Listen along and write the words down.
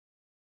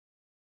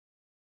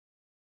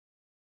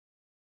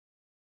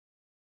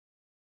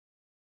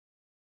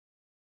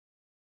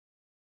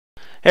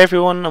Hey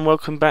everyone, and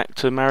welcome back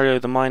to Mario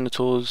the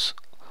Minotaur's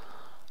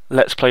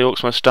Let's Play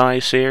Orcs Must Die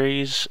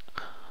series.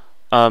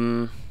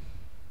 This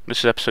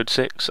is episode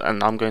 6,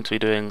 and I'm going to be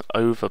doing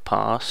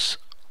Overpass.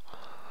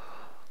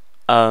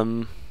 Yeah.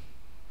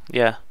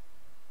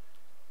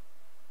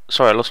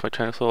 Sorry, I lost my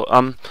train of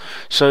thought.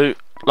 So,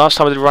 last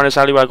time I did Runner's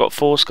Alleyway I got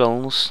 4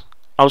 skulls.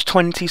 I was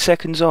 20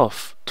 seconds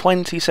off.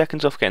 20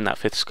 seconds off getting that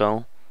 5th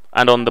skull.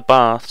 And on the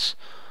baths,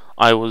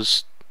 I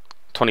was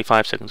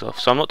 25 seconds off,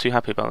 so I'm not too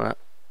happy about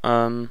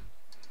that.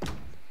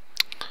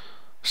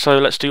 So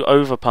let's do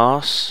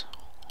Overpass.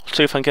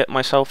 See if I can get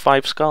myself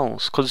 5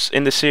 skulls. Because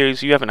in this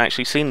series you haven't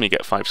actually seen me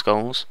get 5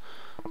 skulls.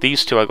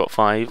 These 2 I got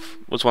 5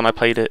 was when I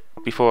played it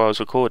before I was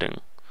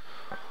recording.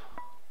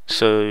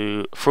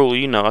 So for all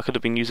you know, I could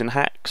have been using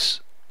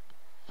hacks.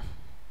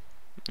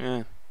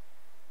 Yeah.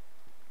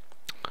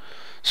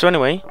 So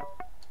anyway,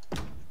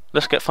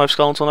 let's get 5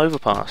 skulls on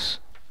Overpass.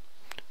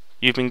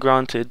 You've been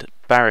granted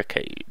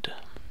Barricade.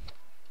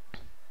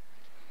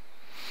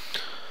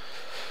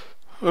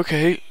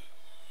 Okay.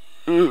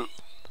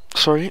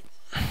 Sorry.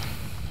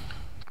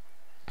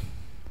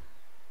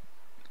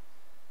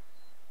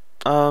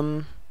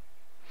 Well,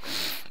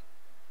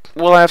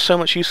 I have so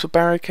much use for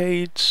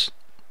barricades.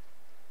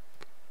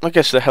 I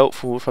guess they're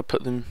helpful if I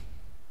put them.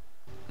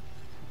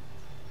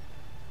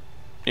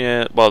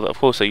 Yeah, well, of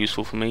course they're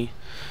useful for me.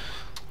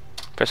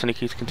 Press any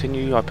key to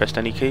continue. I pressed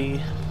any key.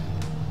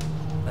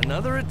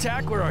 Another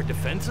attack where our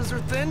defenses are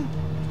thin?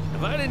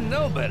 If I didn't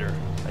know better,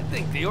 I'd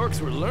think the orcs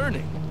were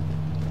learning.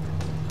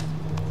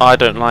 I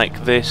don't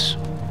like this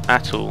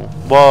at all.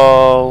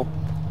 Whoa!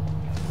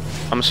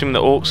 I'm assuming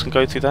the orcs can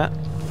go through that.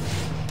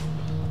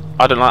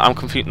 I don't like. I'm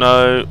confused.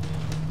 No.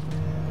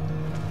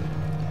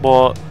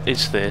 What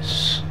is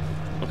this?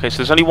 Okay, so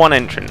there's only one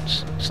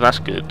entrance, so that's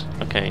good.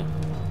 Okay.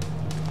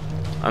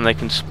 And they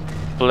can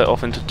split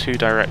off into 2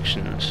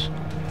 directions.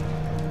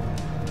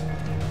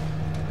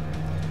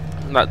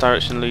 That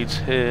direction leads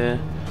here,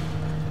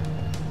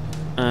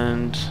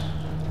 and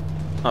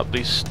up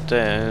these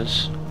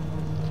stairs.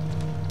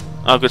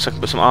 Oh good, so I can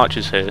put some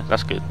archers here,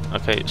 that's good.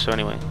 Okay, so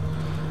anyway.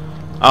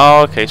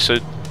 Oh, okay, so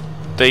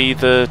they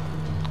either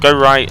go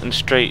right and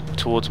straight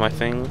towards my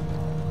thing,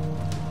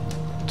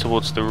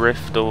 towards the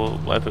rift or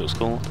whatever it was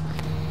called.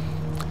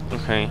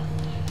 Okay.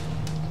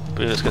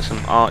 But let's get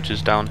some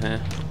archers down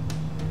here.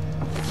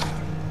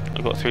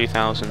 I've got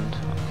 3,000.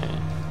 Okay.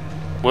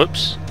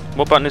 Whoops.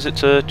 What button is it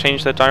to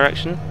change their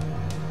direction?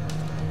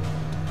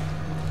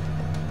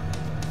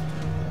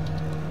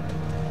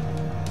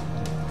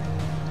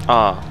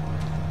 Ah.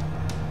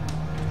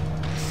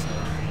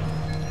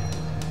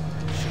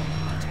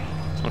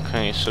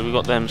 Okay, so we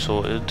got them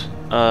sorted.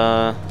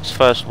 It's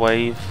first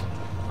wave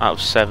out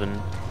of 7.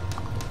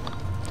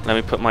 Let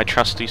me put my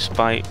trusty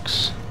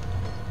spikes.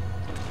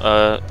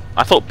 I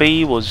thought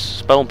B was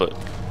spellbook.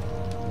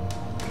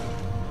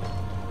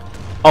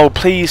 Oh,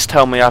 please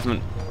tell me I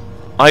haven't.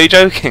 Are you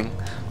joking?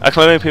 I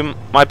can only open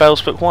my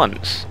bells book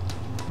once.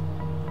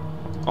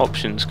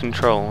 Options,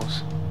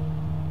 controls.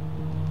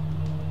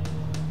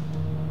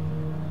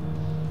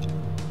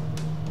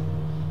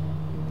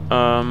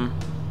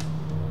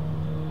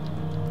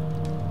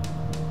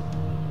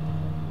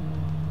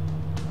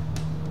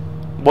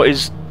 What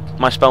is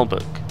my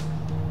spellbook?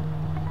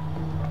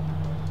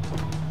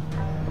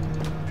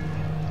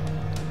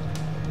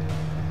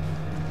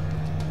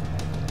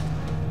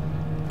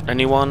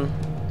 Anyone?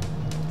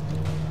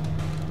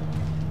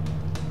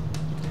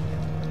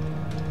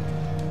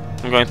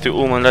 I'm going through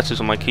all my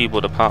letters on my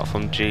keyboard apart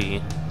from G.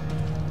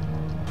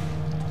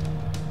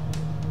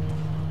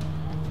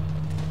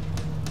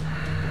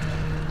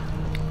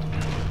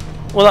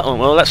 Well, that went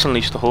well. Let's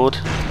unleash the horde.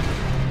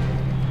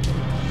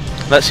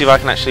 Let's see if I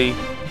can actually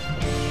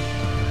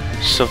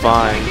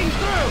survive.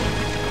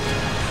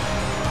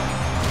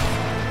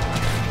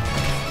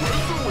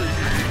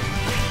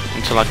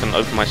 Until I can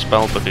open my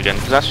spellbook again,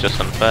 because that's just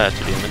unfair,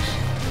 to be honest.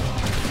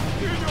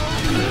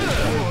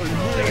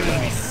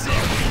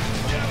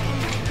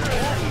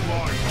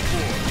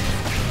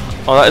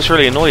 Oh, that has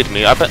really annoyed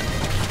me. I bet.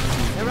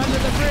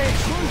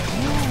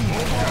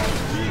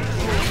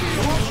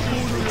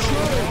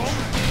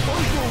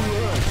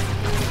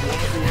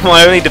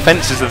 My only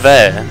defences are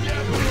there,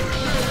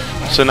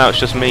 so now it's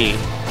just me.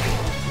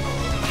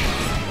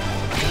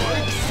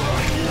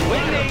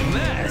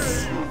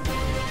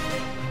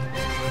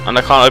 And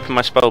I can't open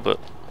my spellbook.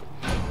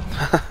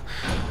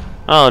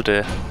 Oh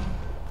dear.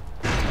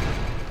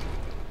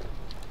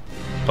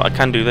 But I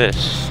can do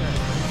this.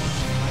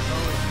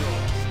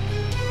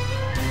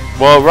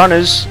 Well,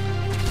 runners.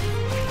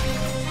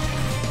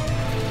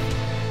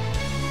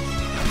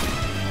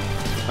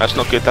 That's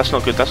not good, that's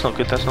not good, that's not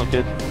good, that's not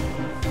good.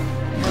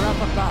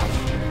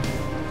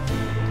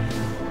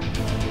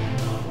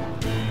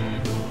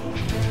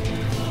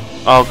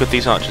 Oh good,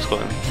 these archers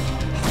got him.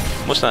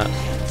 What's that?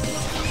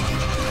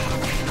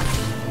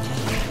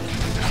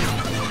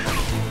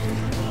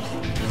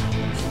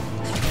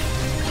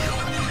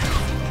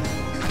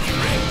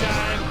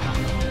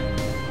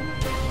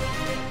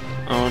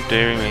 Oh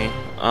dearie me.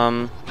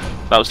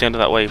 That was the end of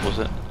that wave, was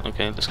it?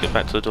 Okay, let's get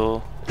back to the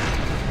door.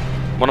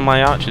 One of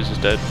my archers is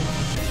dead.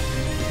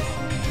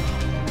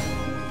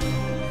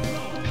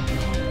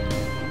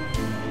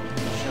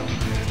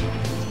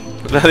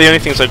 They're the only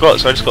things I got,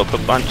 so I just got to put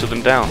a bunch of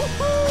them down.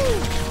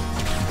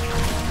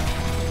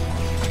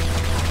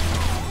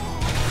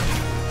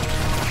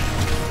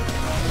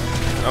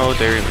 Oh,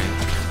 dearie me.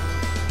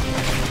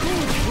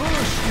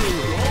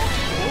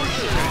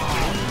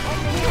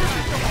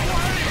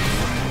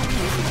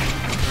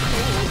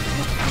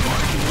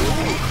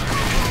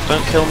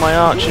 Don't kill my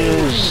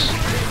archers!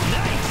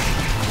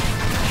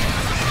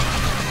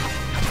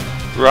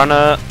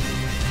 Runner!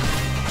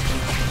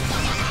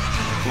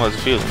 Come on, there's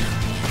a few of them.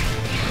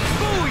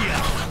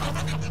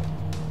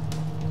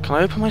 Can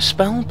I open my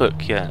spell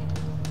book yet?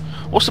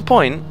 What's the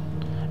point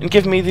in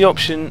giving me the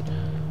option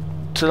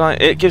to,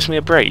 like, it gives me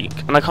a break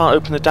and I can't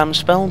open the damn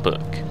spell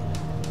book?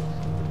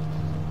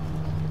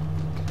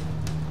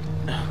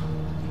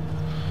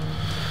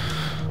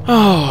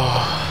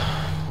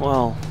 Oh,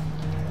 well.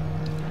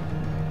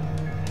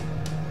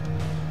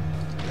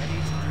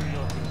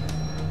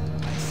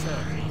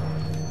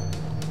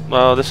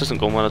 Well, this hasn't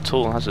gone well at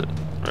all, has it?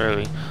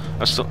 Really?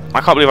 I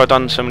can't believe I've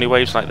done so many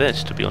waves like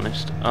this, to be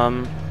honest.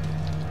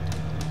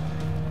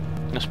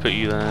 Let's put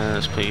you there,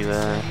 let's put you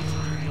there.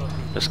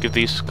 Let's give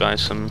these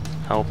guys some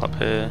help up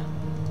here.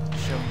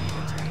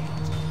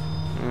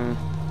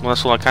 Well,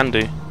 that's all I can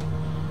do.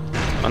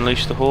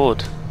 Unleash the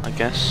horde, I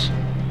guess.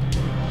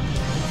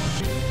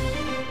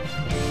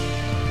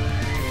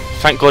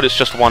 Thank God it's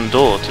just one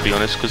door, to be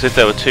honest, because if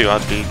there were two,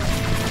 I'd be...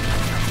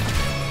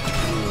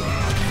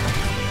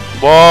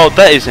 Whoa,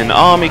 that is an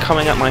army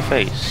coming at my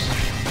face.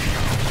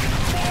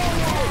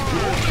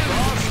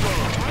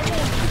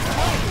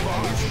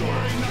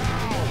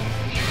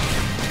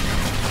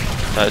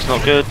 That is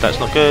not good, that's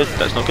not good,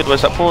 that's not good.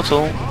 Where's that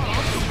portal?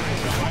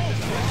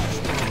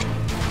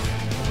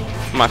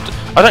 I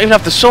don't even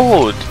have the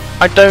sword!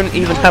 I don't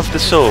even have the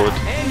sword!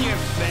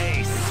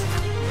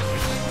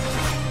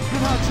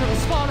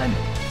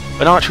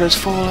 An archer has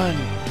fallen!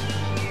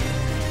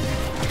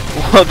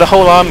 What? The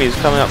whole army is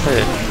coming up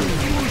here.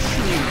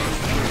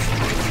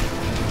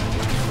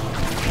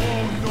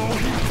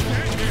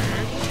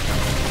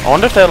 I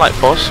wonder if they're like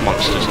boss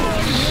monsters in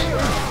this.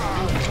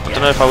 I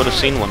don't know if I would have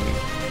seen one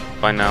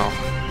by now.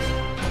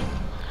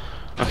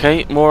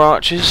 Okay, more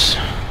archers.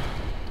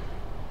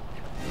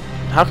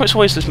 How come it's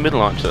always this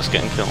middle archer that's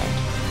getting killed?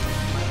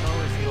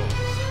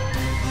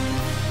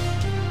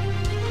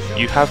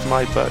 You have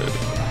my bow.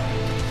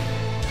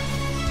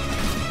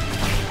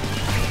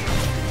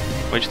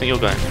 Where do you think you're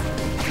going?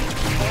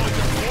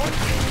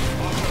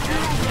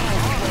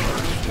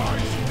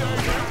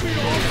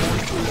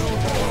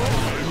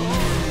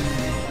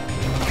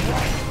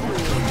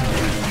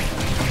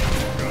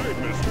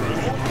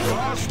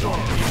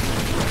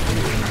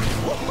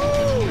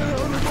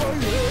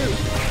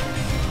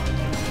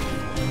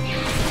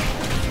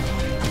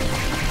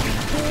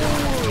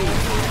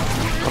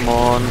 Come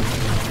on.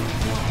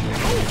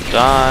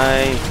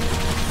 Die.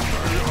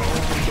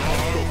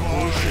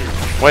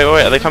 Wait,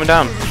 are they coming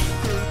down?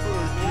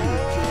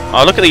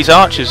 Oh, look at these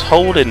archers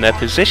holding their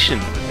position.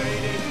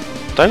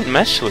 Don't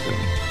mess with them.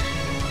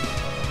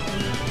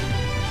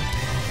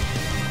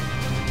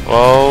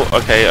 Whoa,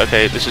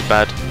 okay, this is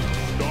bad.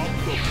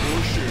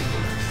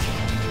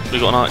 We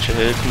got an archer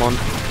here, come on.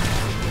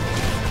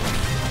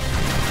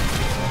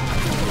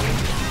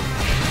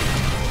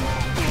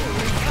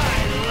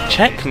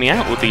 Check me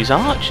out with these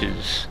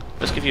archers.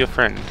 Let's give you a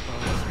friend.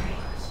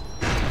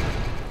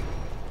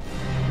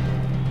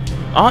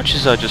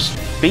 Archers are just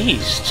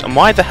beasts. And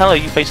why the hell are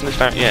you facing this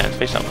direction? Yeah,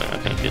 face that way.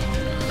 Okay, good.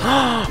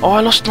 Oh, I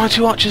lost my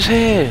two archers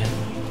here.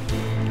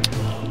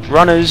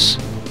 Runners.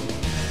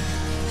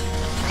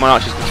 My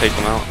archers can take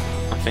them out,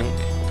 I think.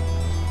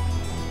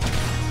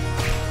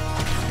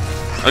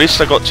 At least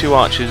I got two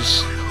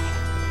archers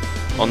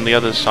on the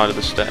other side of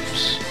the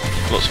steps.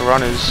 Lots of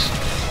runners. Is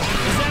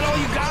that all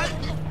you got?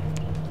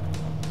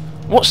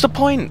 What's the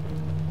point?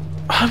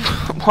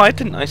 Why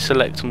didn't I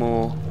select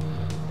more?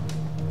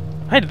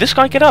 Hey, did this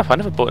guy get up? I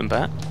never brought him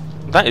back.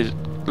 That is...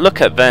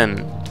 Look at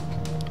them.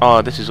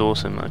 Oh, this is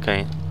awesome.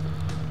 Okay.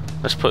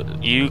 Let's put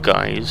you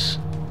guys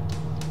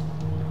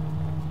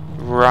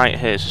right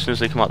here. So as soon as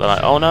they come up, they're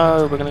like, oh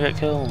no, we're going to get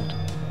killed.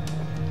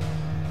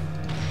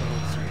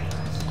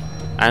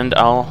 And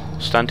I'll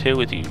stand here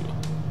with you.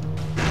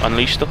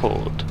 Unleash the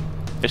horde.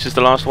 This is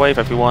the last wave,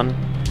 everyone.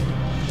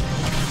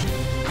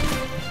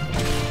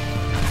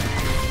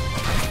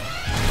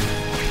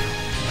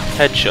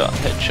 Headshot,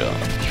 headshot.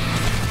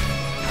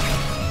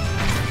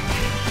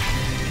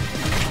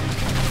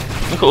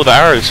 Look at all the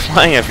arrows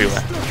flying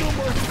everywhere.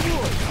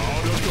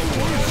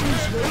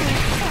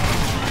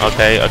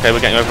 Okay,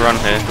 we're getting overrun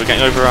here. We're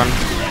getting overrun.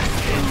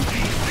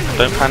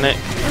 Don't panic.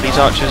 These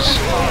archers,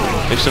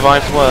 they've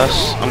survived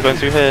worse. I'm going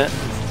through here.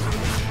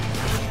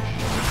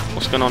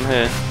 What's going on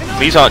here?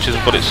 These archers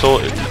have got it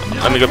sorted.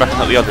 Let me go back and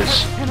help the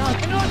others.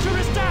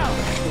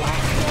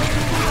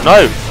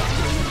 No!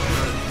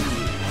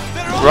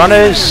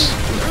 Runners!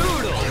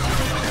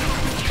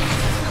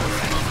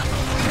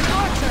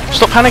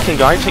 Stop panicking,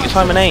 guys. Take your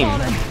time and aim.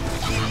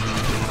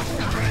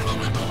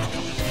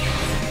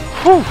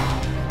 Whew.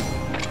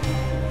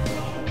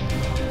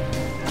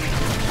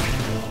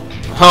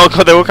 Oh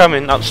god, they're all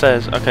coming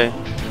upstairs. Okay.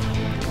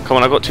 Come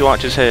on, I've got 2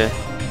 archers here.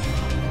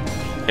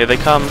 Here they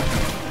come.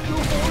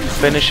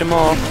 Finish them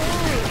off.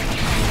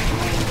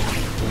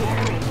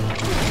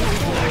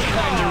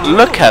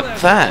 Look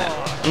at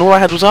that! And all I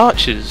had was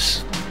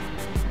archers.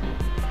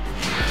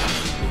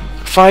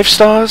 5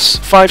 stars?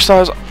 5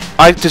 stars?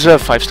 I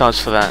deserve 5 stars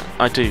for that.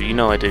 I do, you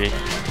know I do.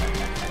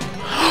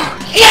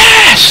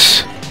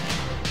 Yes!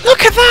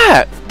 Look at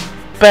that!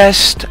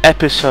 Best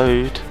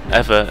episode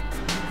ever.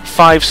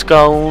 5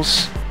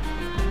 skulls.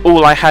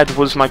 All I had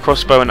was my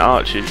crossbow and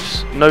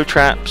archers. No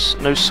traps,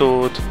 no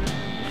sword.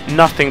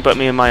 Nothing but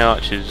me and my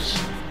archers.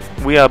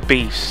 We are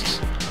beasts.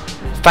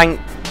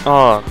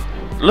 Oh,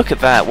 look at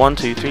that. 1,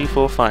 2, 3,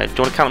 4, 5. Do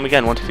you want to count them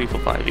again? 1, 2, 3, 4,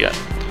 5. Yeah.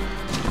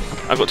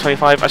 I've got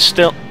 25.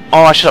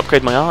 Oh, I should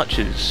upgrade my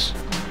archers.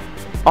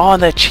 Oh,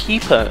 and they're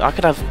cheaper. I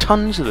could have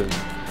tons of them.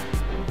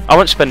 I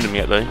won't spend them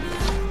yet, though.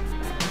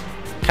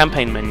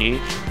 Campaign menu.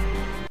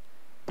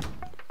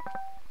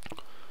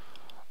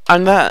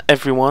 And that,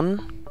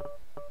 everyone,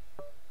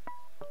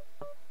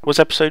 was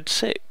episode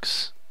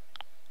 6.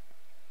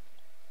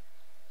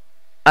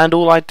 And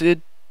all I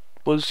did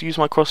was use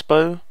my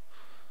crossbow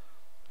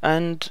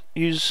and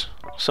use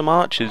some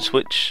archers,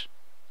 which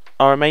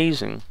are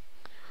amazing.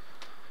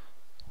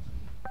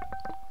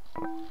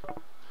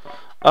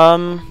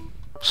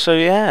 So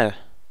yeah,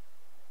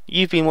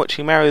 you've been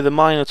watching Mario the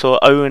Minotaur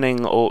owning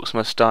Orcs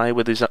Must Die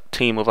with his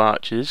team of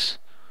archers.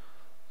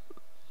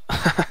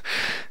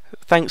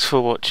 Thanks for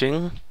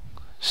watching.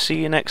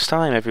 See you next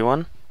time,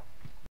 everyone.